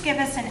can just give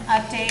us an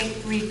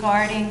update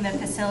regarding the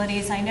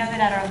facilities. I know that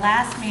at our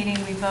last meeting,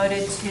 we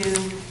voted to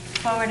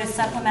forward a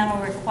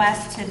supplemental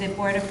request to the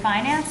Board of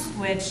Finance,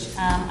 which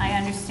I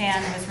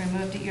understand was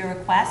removed at your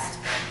request.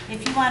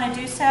 If you want to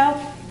do so,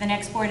 the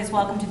next board is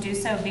welcome to do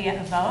so via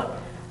a vote.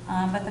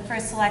 But the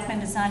first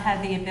selectman does not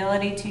have the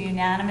ability to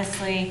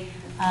unanimously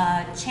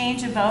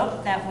change a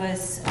vote that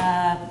was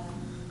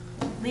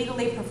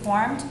legally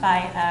performed by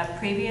a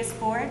previous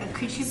board.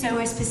 Could you be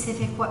more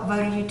specific? What vote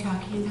are you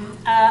talking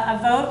about?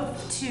 A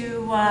vote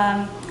to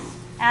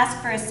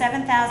ask for a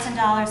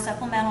 $7,000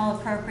 supplemental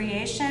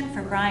appropriation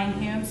for Brian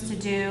Humes to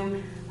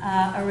do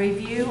a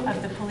review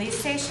of the police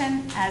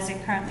station as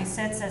it currently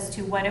sits as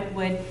to what it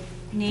would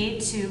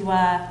need to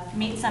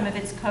meet some of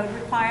its code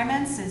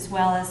requirements, as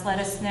well as let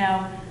us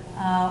know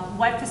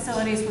what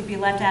facilities would be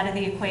left out of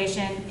the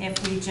equation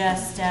if we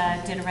just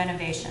did a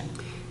renovation.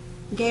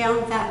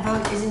 Gail, that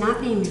vote is not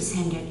being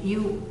rescinded.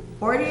 You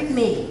ordered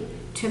me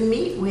to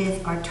meet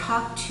with or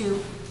talk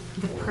to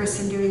the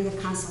person during the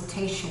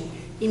consultation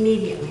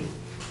immediately.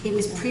 It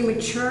was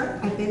premature.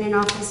 I've been in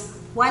office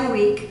 1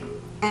 week,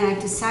 and I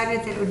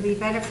decided that it would be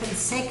better for the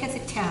sake of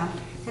the town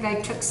that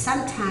I took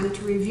some time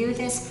to review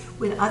this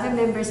with other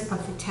members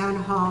of the town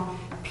hall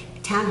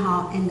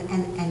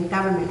and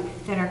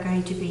government that are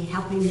going to be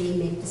helping me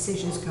make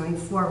decisions going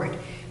forward.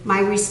 My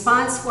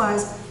response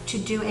was to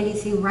do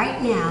anything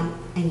right now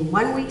in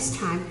 1 week's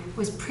time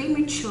was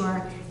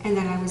premature, and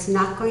that I was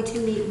not going to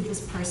meet with this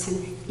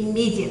person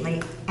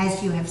immediately,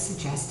 as you have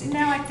suggested.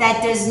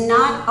 That does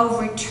not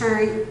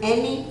overturn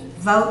any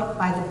vote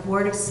by the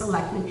Board of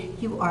Selectmen.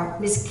 You are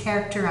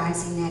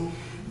mischaracterizing it.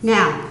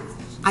 Now,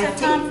 So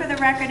Tom, for the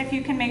record, if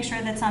you can make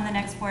sure that's on the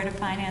next Board of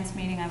Finance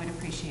meeting, I would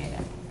appreciate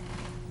it.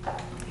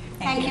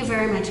 Thank you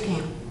very much,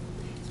 Gail.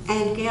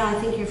 And Gail, I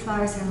think your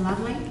flowers are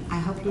lovely. I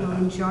hope you will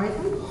enjoy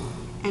them.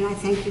 And I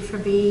thank you for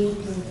being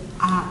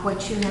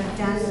what you have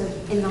done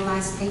in the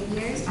last 8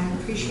 years. I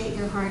appreciate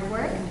your hard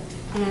work,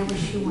 and I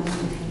wish you well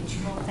in the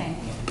future. Well, thank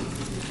you.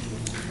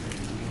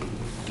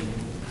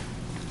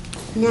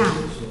 Now,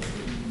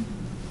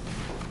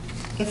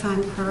 if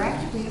I'm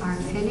correct, we are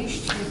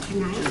finished here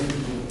tonight,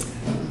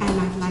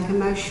 and I'd like a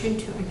motion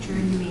to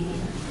adjourn the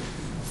meeting.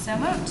 So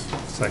moved.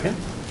 Second?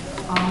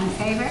 All in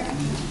favor?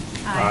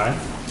 Aye.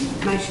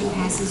 Motion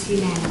passes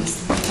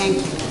unanimously. Thank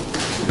you.